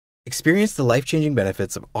Experience the life-changing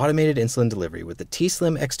benefits of automated insulin delivery with the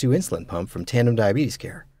T-Slim X2 insulin pump from Tandem Diabetes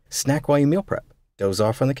Care. Snack while you meal prep, doze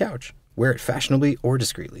off on the couch, wear it fashionably or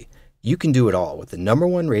discreetly. You can do it all with the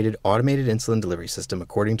 #1 rated automated insulin delivery system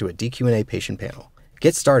according to a DQ&A patient panel.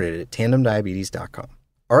 Get started at tandemdiabetes.com.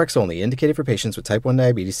 RX only, indicated for patients with type 1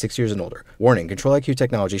 diabetes 6 years and older. Warning, Control-IQ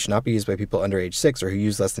technology should not be used by people under age 6 or who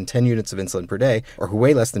use less than 10 units of insulin per day or who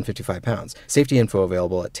weigh less than 55 pounds. Safety info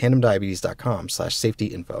available at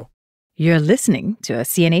tandemdiabetes.com/safety-info. You're listening to a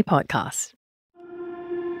CNA podcast.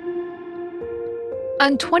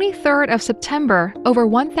 On 23rd of September, over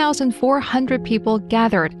 1,400 people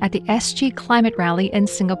gathered at the SG Climate Rally in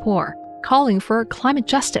Singapore, calling for climate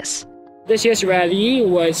justice. This year's rally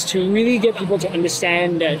was to really get people to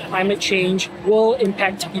understand that climate change will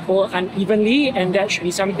impact people unevenly, and that should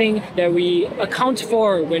be something that we account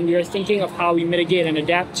for when we are thinking of how we mitigate and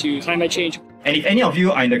adapt to climate change. And if any of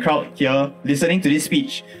you are in the crowd here listening to this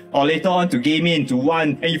speech, or later on to game into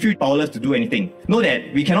one and you feel powerless to do anything, know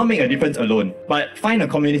that we cannot make a difference alone, but find a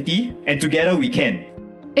community and together we can.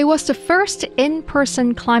 It was the first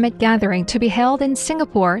in-person climate gathering to be held in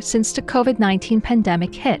Singapore since the COVID-19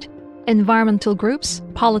 pandemic hit. Environmental groups,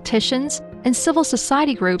 politicians, and civil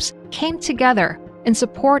society groups came together in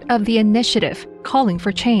support of the initiative, calling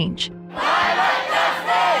for change.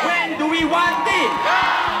 When do we want it?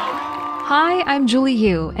 Hi, I'm Julie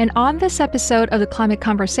Yu, and on this episode of the Climate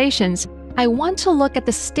Conversations, I want to look at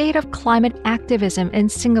the state of climate activism in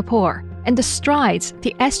Singapore and the strides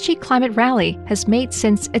the SG Climate Rally has made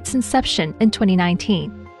since its inception in 2019.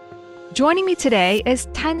 Joining me today is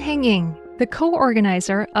Tan Heng Yeng, the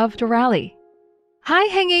co-organizer of the rally. Hi,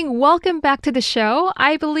 Heng Yeng, welcome back to the show.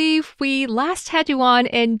 I believe we last had you on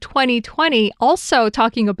in 2020, also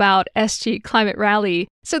talking about SG Climate Rally.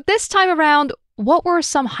 So this time around, what were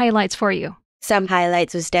some highlights for you? Some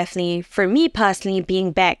highlights was definitely, for me personally,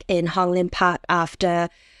 being back in Lim Park after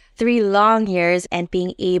 3 long years and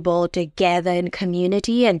being able to gather in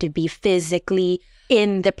community and to be physically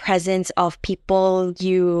in the presence of people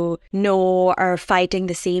you know are fighting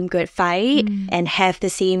the same good fight and have the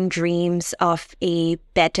same dreams of a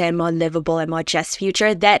better and more livable and more just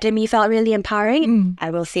future. That to me felt really empowering. I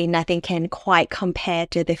will say nothing can quite compare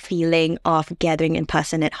to the feeling of gathering in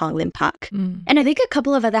person at Lim Park. And I think a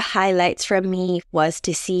couple of other highlights from me was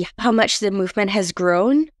to see how much the movement has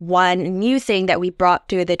grown. One new thing that we brought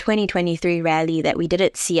to the 2023 rally that we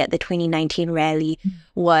didn't see at the 2019 rally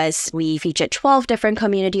was we featured 12 different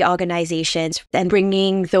community organizations, and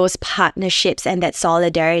bringing those partnerships and that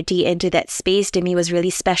solidarity into that space to me was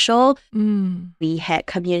really special. We had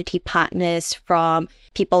community partners from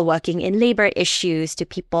people working in labor issues to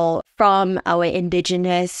people from our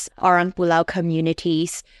indigenous Orang Pulau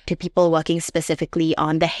communities to people working specifically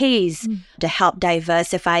on the haze to help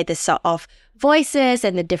diversify the sort of voices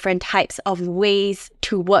and the different types of ways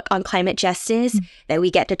to work on climate justice that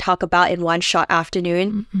we get to talk about in one short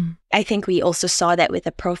afternoon. I think we also saw that with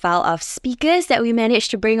the profile of speakers that we managed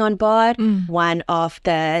to bring on board. One of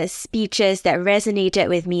the speeches that resonated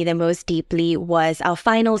with me the most deeply was our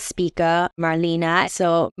final speaker, Marlena.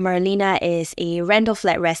 So Marlena is a rental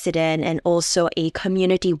flat resident and also a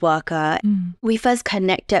community worker. We first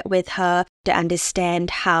connected with her to understand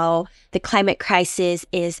how the climate crisis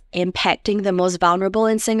is impacting the most vulnerable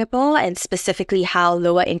in Singapore, and specifically how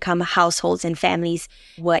lower income households and families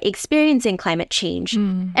were experiencing climate change.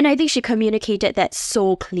 And I think she communicated that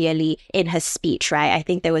so clearly in her speech, right? I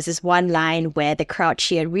think there was this one line where the crowd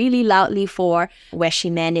cheered really loudly for, where she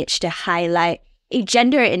managed to highlight a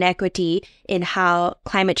gender inequity in how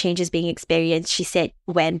climate change is being experienced. She said,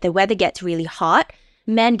 when the weather gets really hot,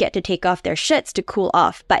 men get to take off their shirts to cool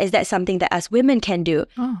off. But is that something that us women can do?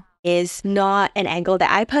 Is not an angle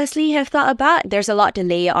that I personally have thought about. There's a lot to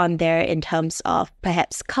lay on there in terms of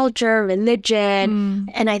perhaps culture, religion.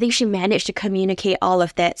 And I think she managed to communicate all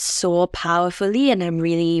of that so powerfully. And I'm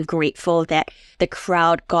really grateful that the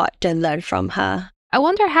crowd got to learn from her. I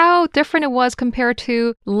wonder how different it was compared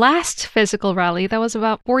to last physical rally that was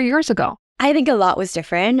about 4 years ago. I think a lot was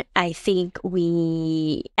different. I think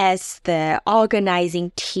we, as the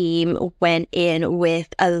organizing team, went in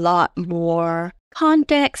with a lot more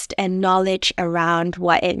context and knowledge around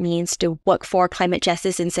what it means to work for climate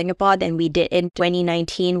justice in Singapore than we did in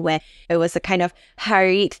 2019, where it was a kind of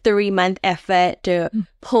hurried 3-month effort to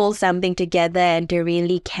pull something together and to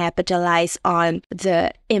really capitalize on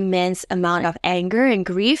the immense amount of anger and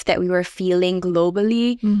grief that we were feeling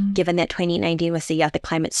globally, given that 2019 was the year of the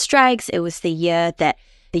climate strikes. It was the year that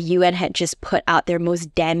the UN had just put out their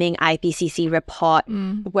most damning IPCC report.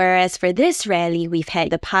 Whereas for this rally, we've had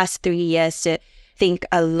the past 3 years to think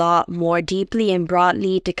a lot more deeply and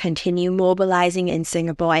broadly to continue mobilizing in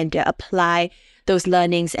Singapore and to apply those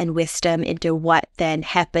learnings and wisdom into what then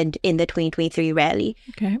happened in the 2023 rally.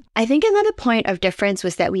 Okay. I think another point of difference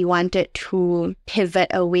was that we wanted to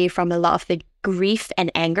pivot away from a lot of the grief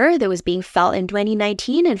and anger that was being felt in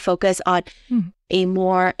 2019 and focus on a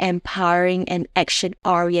more empowering and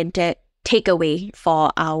action-oriented takeaway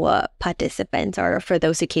for our participants or for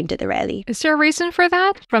those who came to the rally. Is there a reason for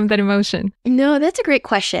that from that emotion? No, that's a great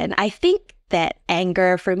question. I think that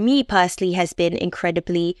anger for me personally has been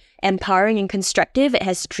incredibly empowering and constructive. It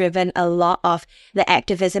has driven a lot of the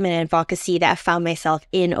activism and advocacy that I found myself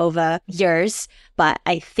in over years. But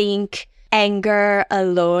I think anger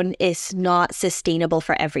alone is not sustainable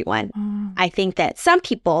for everyone. I think that some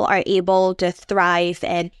people are able to thrive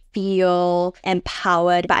and feel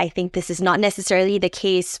empowered, but I think this is not necessarily the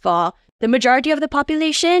case for the majority of the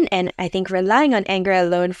population. And I think relying on anger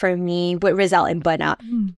alone for me would result in burnout.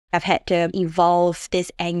 I've had to evolve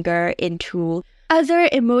this anger into other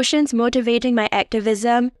emotions motivating my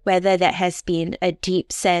activism, whether that has been a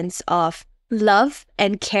deep sense of love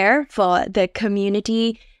and care for the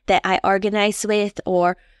community that I organize with,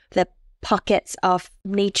 or the pockets of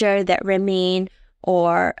nature that remain,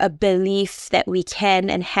 or a belief that we can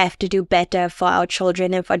and have to do better for our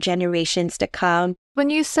children and for generations to come. When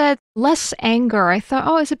you said less anger, I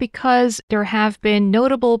thought, is it because there have been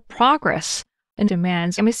notable progress in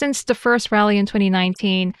demands? I mean, since the first rally in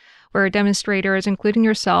 2019, where demonstrators, including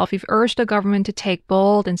yourself, you've urged the government to take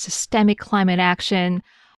bold and systemic climate action.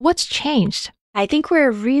 What's changed? I think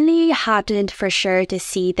we're really heartened for sure to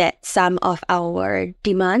see that some of our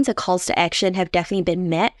demands or calls to action have definitely been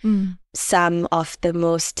met. Some of the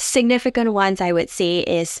most significant ones, I would say,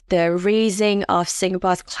 is the raising of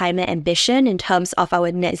Singapore's climate ambition in terms of our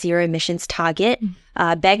net zero emissions target.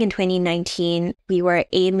 Back in 2019, we were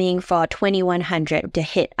aiming for 2100 to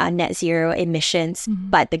hit our net zero emissions.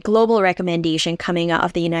 But the global recommendation coming out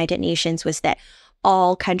of the United Nations was that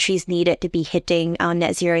all countries needed to be hitting our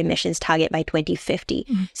net zero emissions target by 2050.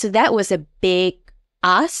 So that was a big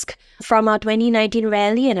ask from our 2019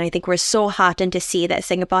 rally. And I think we're so heartened to see that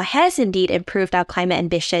Singapore has indeed improved our climate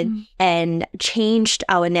ambition and changed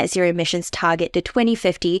our net zero emissions target to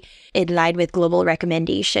 2050 in line with global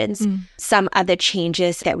recommendations. Some other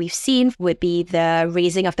changes that we've seen would be the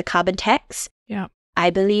raising of the carbon tax. Yeah. I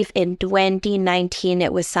believe in 2019,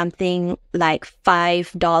 it was something like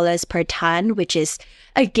 $5 per ton, which is,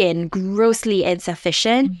 again, grossly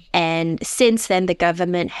insufficient. And since then, the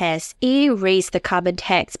government has A, raised the carbon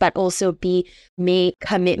tax, but also B, made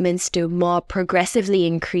commitments to more progressively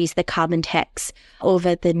increase the carbon tax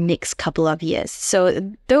over the next couple of years.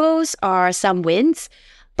 So those are some wins.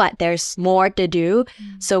 But there's more to do.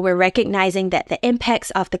 So we're recognizing that the impacts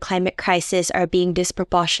of the climate crisis are being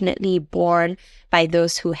disproportionately borne by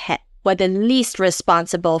those who were the least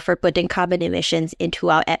responsible for putting carbon emissions into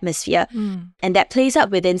our atmosphere. And that plays out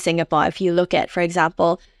within Singapore. If you look at, for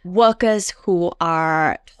example, workers who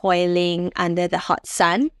are toiling under the hot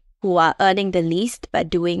sun, who are earning the least but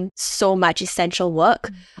doing so much essential work,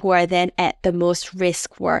 who are then at the most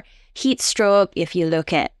risk for heat stroke. If you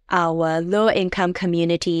look at our low-income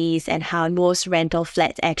communities and how most rental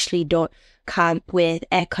flats actually don't come with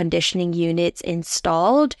air conditioning units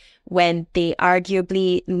installed, when they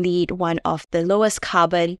arguably lead one of the lowest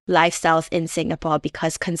carbon lifestyles in Singapore,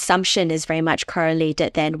 because consumption is very much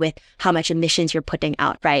correlated then with how much emissions you're putting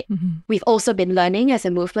out, right? We've also been learning as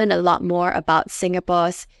a movement a lot more about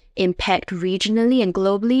Singapore's impact regionally and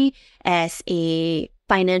globally as a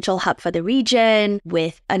financial hub for the region,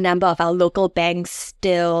 with a number of our local banks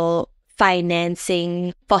still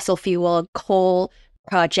financing fossil fuel coal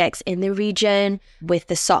projects in the region, with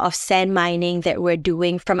the sort of sand mining that we're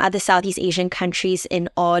doing from other Southeast Asian countries in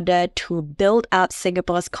order to build up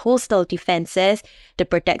Singapore's coastal defenses to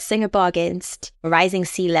protect Singapore against rising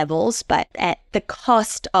sea levels, but at the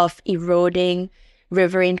cost of eroding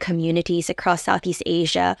riverine communities across Southeast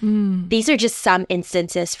Asia. These are just some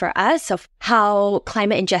instances for us of how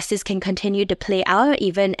climate injustice can continue to play out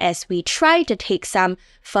even as we try to take some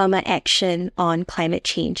firmer action on climate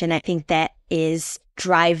change. And I think that is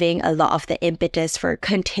driving a lot of the impetus for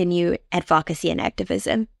continued advocacy and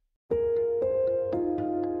activism.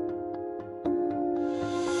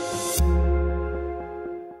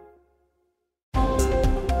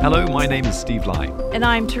 Hello, my name is Steve Lai. And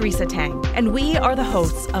I'm Teresa Tang, and we are the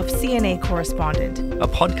hosts of CNA Correspondent, a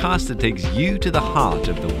podcast that takes you to the heart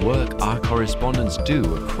of the work our correspondents do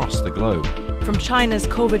across the globe. From China's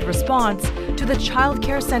COVID response to the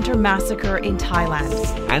childcare center massacre in Thailand.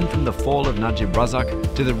 And from the fall of Najib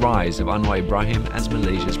Razak to the rise of Anwar Ibrahim as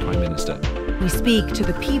Malaysia's Prime Minister. We speak to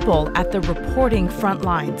the people at the reporting front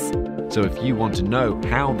lines. So if you want to know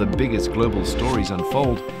how the biggest global stories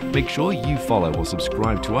unfold, make sure you follow or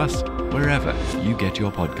subscribe to us wherever you get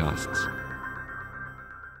your podcasts.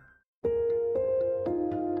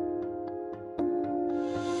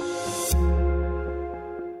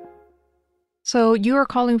 So you are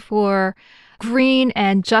calling for green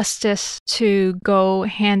and justice to go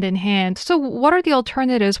hand in hand. So what are the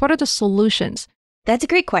alternatives? What are the solutions? That's a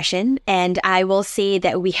great question. And I will say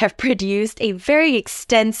that we have produced a very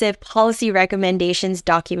extensive policy recommendations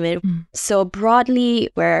document. So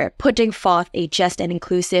broadly, we're putting forth a just and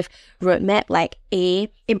inclusive roadmap, like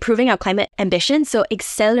A, improving our climate ambition, so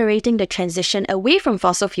accelerating the transition away from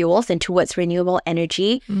fossil fuels and towards renewable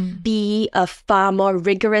energy. B, a far more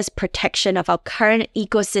rigorous protection of our current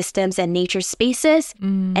ecosystems and nature spaces.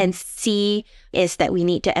 And C is that we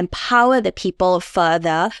need to empower the people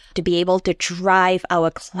further to be able to drive our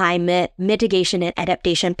climate mitigation and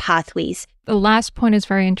adaptation pathways. The last point is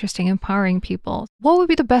very interesting, empowering people. What would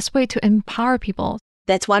be the best way to empower people?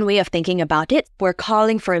 That's one way of thinking about it. We're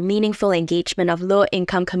calling for a meaningful engagement of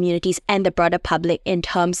low-income communities and the broader public in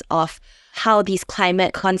terms of how these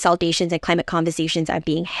climate consultations and climate conversations are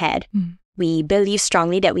being had. We believe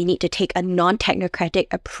strongly that we need to take a non-technocratic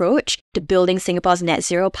approach to building Singapore's net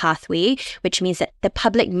zero pathway, which means that the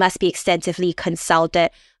public must be extensively consulted.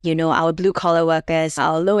 You know, our blue-collar workers,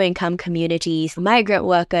 our low-income communities, migrant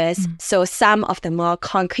workers. So some of the more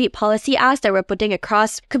concrete policy asks that we're putting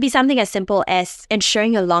across could be something as simple as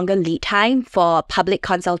ensuring a longer lead time for public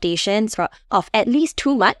consultations of at least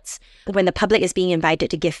 2 months when the public is being invited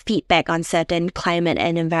to give feedback on certain climate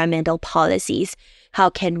and environmental policies. How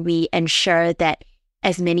can we ensure that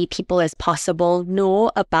as many people as possible know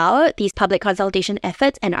about these public consultation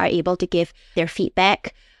efforts and are able to give their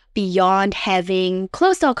feedback? Beyond having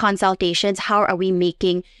closed-door consultations, how are we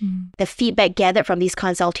making the feedback gathered from these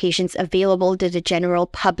consultations available to the general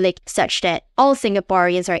public such that all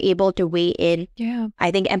Singaporeans are able to weigh in?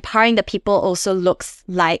 I think empowering the people also looks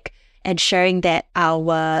like ensuring that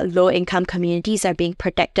our low-income communities are being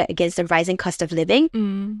protected against the rising cost of living.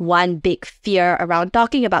 One big fear around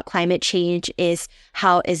talking about climate change is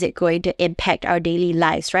how is it going to impact our daily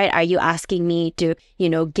lives, right? Are you asking me to,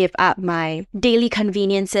 give up my daily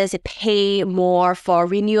conveniences and pay more for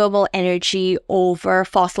renewable energy over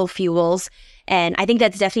fossil fuels? And I think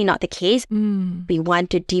that's definitely not the case. We want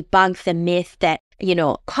to debunk the myth that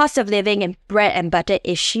cost of living and bread and butter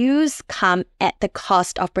issues come at the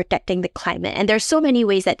cost of protecting the climate. And there's so many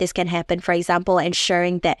ways that this can happen. For example,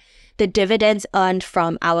 ensuring that the dividends earned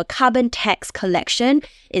from our carbon tax collection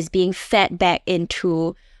is being fed back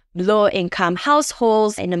into low-income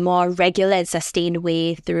households in a more regular and sustained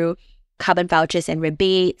way through carbon vouchers and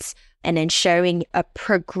rebates, and ensuring a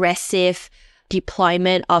progressive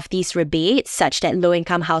deployment of these rebates such that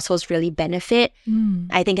low-income households really benefit.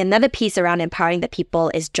 I think another piece around empowering the people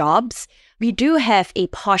is jobs. We do have a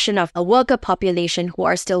portion of a worker population who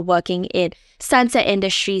are still working in sunset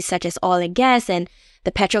industries such as oil and gas and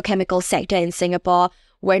the petrochemical sector in Singapore.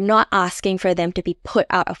 We're not asking for them to be put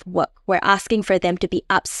out of work. We're asking for them to be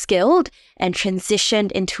upskilled and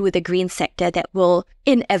transitioned into the green sector that will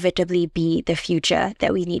inevitably be the future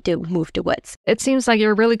that we need to move towards. It seems like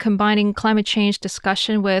you're really combining climate change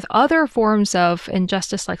discussion with other forms of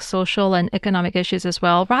injustice like social and economic issues as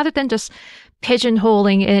well, rather than just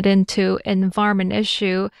pigeonholing it into an environment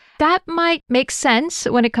issue. That might make sense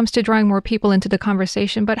when it comes to drawing more people into the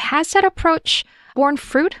conversation, but has that approach borne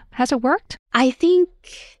fruit? Has it worked? I think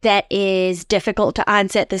that is difficult to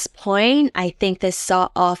answer at this point. I think this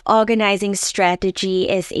sort of organizing strategy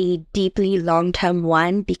is a deeply long-term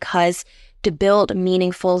one because to build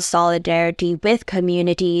meaningful solidarity with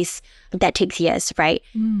communities, that takes years, right?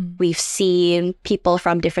 We've seen people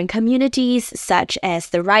from different communities, such as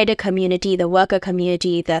the rider community, the worker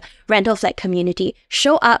community, the rental flat community,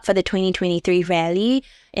 show up for the 2023 rally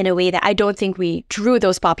in a way that I don't think we drew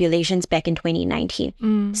those populations back in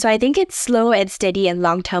 2019. So I think it's slow and steady and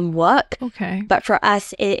long-term work. Okay. But for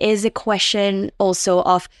us, it is a question also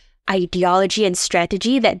of ideology and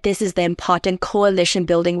strategy, that this is the important coalition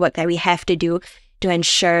building work that we have to do to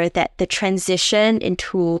ensure that the transition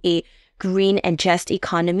into a green and just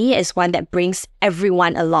economy is one that brings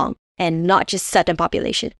everyone along and not just certain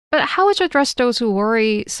population. But how would you address those who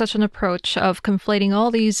worry such an approach of conflating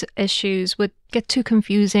all these issues would get too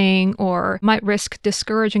confusing or might risk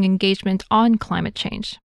discouraging engagement on climate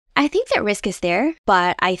change? I think that risk is there,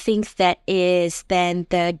 but I think that is then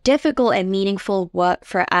the difficult and meaningful work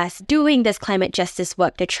for us doing this climate justice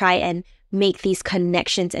work to try and make these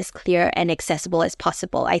connections as clear and accessible as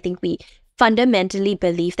possible. I think we fundamentally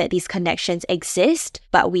believe that these connections exist,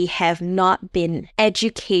 but we have not been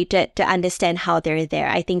educated to understand how they're there.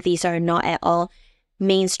 I think these are not at all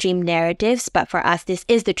mainstream narratives, but for us, this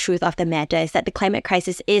is the truth of the matter, is that the climate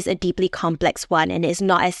crisis is a deeply complex one, and it's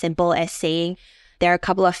not as simple as saying there are a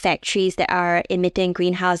couple of factories that are emitting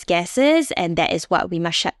greenhouse gases, and that is what we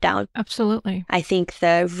must shut down. Absolutely. I think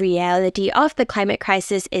the reality of the climate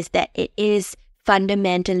crisis is that it is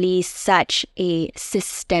fundamentally such a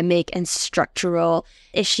systemic and structural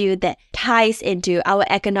issue that ties into our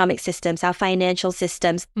economic systems, our financial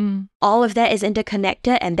systems. All of that is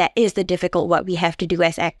interconnected, and that is the difficult work we have to do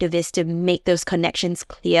as activists to make those connections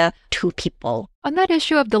clear to people. On that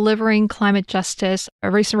issue of delivering climate justice, a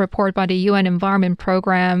recent report by the UN Environment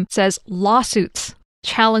Program says lawsuits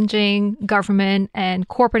challenging government and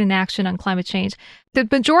corporate inaction on climate change. The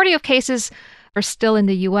majority of cases are still in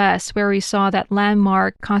the US, where we saw that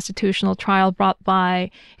landmark constitutional trial brought by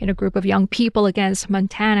a group of young people against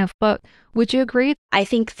Montana. But would you agree? I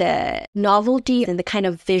think the novelty and the kind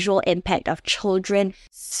of visual impact of children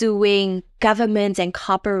suing governments and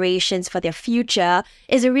corporations for their future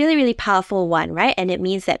is a really, really powerful one, right? And it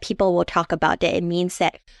means that people will talk about it. It means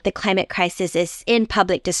that the climate crisis is in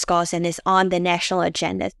public discourse and is on the national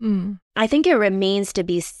agenda. I think it remains to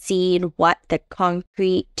be seen what the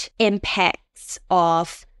concrete impact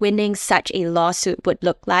of winning such a lawsuit would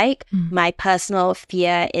look like. My personal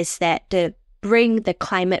fear is that to bring the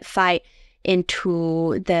climate fight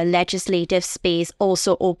into the legislative space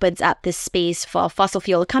also opens up the space for fossil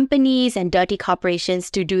fuel companies and dirty corporations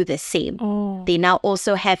to do the same. They now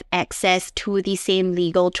also have access to the same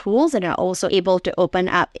legal tools and are also able to open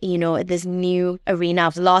up, this new arena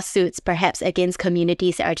of lawsuits, perhaps against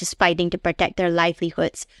communities that are just fighting to protect their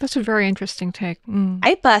livelihoods. That's a very interesting take.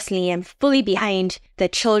 I personally am fully behind the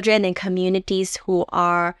children and communities who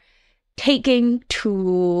are taking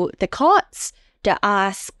to the courts to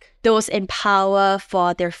ask those in power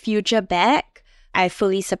for their future back. I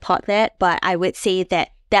fully support that, but I would say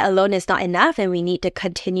that alone is not enough, and we need to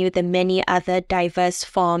continue the many other diverse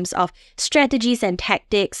forms of strategies and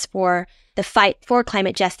tactics for the fight for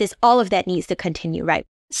climate justice. All of that needs to continue, right?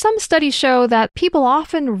 Some studies show that people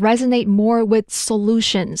often resonate more with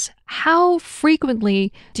solutions. How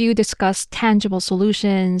frequently do you discuss tangible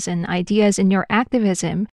solutions and ideas in your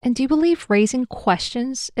activism? And do you believe raising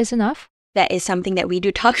questions is enough? That is something that we do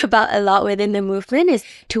talk about a lot within the movement, is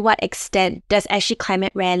to what extent does SG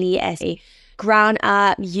Climate Rally as a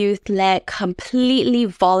ground-up, youth-led, completely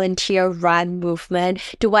volunteer-run movement,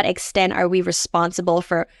 to what extent are we responsible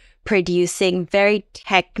for producing very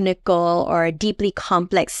technical or deeply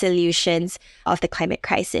complex solutions of the climate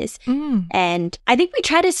crisis? And I think we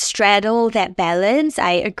try to straddle that balance.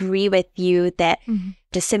 I agree with you that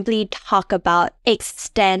to simply talk about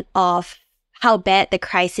extent of how bad the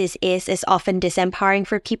crisis is often disempowering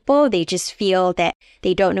for people. They just feel that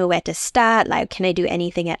they don't know where to start. Like, can I do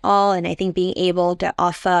anything at all? And I think being able to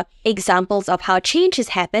offer examples of how change has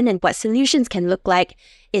happened and what solutions can look like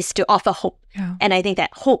is to offer hope. And I think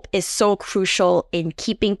that hope is so crucial in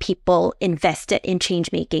keeping people invested in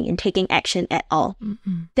change making and taking action at all.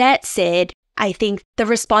 That said, I think the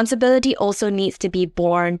responsibility also needs to be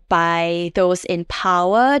borne by those in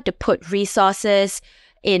power to put resources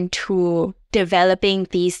into developing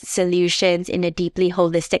these solutions in a deeply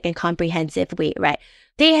holistic and comprehensive way, right?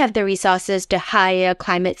 They have the resources to hire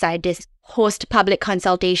climate scientists, host public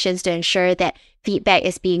consultations to ensure that feedback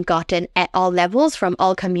is being gotten at all levels from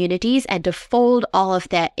all communities, and to fold all of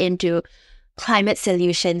that into climate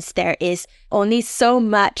solutions. There is only so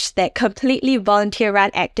much that completely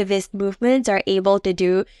volunteer-run activist movements are able to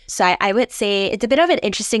do. So I would say it's a bit of an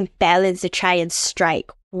interesting balance to try and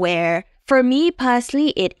strike, where for me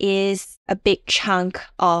personally, it is a big chunk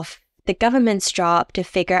of the government's job to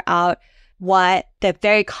figure out what the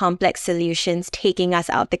very complex solutions taking us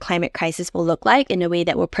out of the climate crisis will look like in a way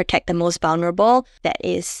that will protect the most vulnerable. That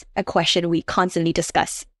is a question we constantly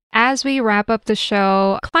discuss. As we wrap up the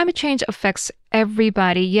show, climate change affects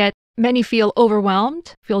everybody, yet many feel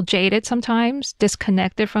overwhelmed, feel jaded sometimes,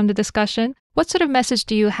 disconnected from the discussion. What sort of message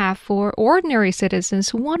do you have for ordinary citizens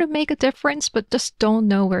who want to make a difference but just don't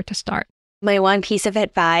know where to start? My one piece of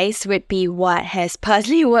advice would be what has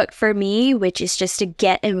personally worked for me, which is just to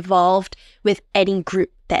get involved with any group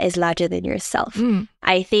that is larger than yourself.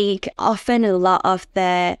 I think often a lot of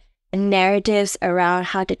the narratives around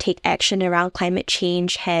how to take action around climate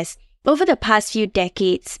change has, over the past few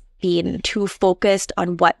decades, been too focused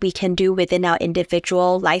on what we can do within our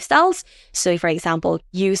individual lifestyles. So, for example,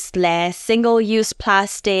 use less single-use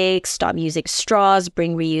plastics, stop using straws,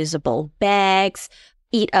 bring reusable bags,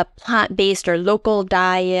 eat a plant-based or local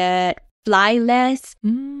diet, fly less.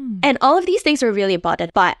 And all of these things were really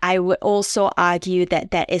important. But I would also argue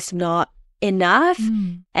that that is not enough.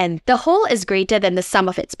 And the whole is greater than the sum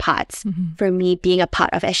of its parts. For me, being a part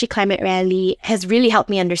of SG Climate Rally has really helped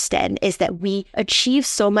me understand is that we achieve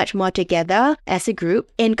so much more together as a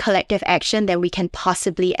group in collective action than we can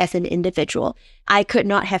possibly as an individual. I could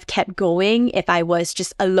not have kept going if I was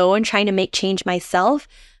just alone trying to make change myself,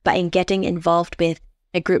 but in getting involved with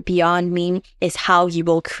a group beyond me is how you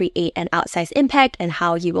will create an outsized impact and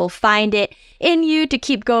how you will find it in you to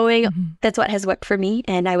keep going. That's what has worked for me.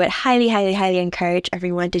 And I would highly, highly, highly encourage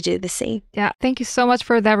everyone to do the same. Yeah, thank you so much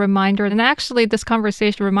for that reminder. And actually, this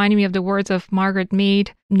conversation reminded me of the words of Margaret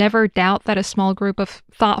Mead. Never doubt that a small group of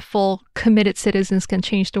thoughtful, committed citizens can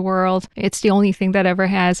change the world. It's the only thing that ever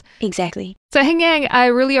has. Exactly. So Heng Yeng, I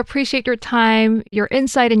really appreciate your time, your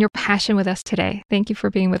insight, and your passion with us today. Thank you for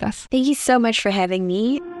being with us. Thank you so much for having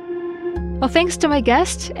me. Well, thanks to my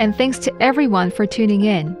guest, and thanks to everyone for tuning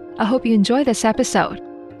in. I hope you enjoy this episode.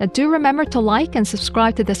 Now, do remember to like and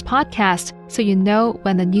subscribe to this podcast so you know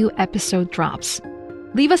when the new episode drops.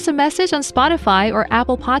 Leave us a message on Spotify or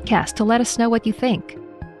Apple Podcasts to let us know what you think.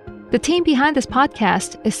 The team behind this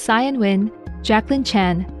podcast is Cyan Win, Jacqueline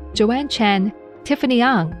Chen, Joanne Chen, Tiffany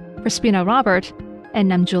Yang, Crispina Robert, and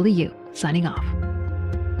Namjuli Yu, signing off.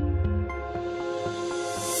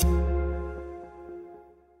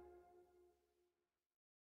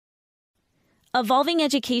 Evolving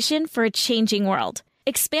education for a changing world.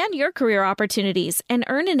 Expand your career opportunities and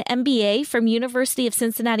earn an MBA from University of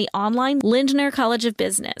Cincinnati Online Lindner College of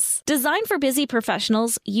Business. Designed for busy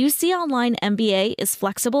professionals, UC Online MBA is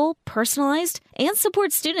flexible, personalized, and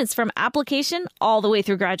supports students from application all the way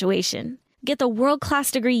through graduation. Get the world-class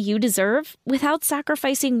degree you deserve without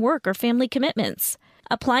sacrificing work or family commitments.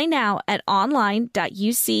 Apply now at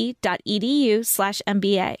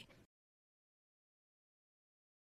online.uc.edu/MBA.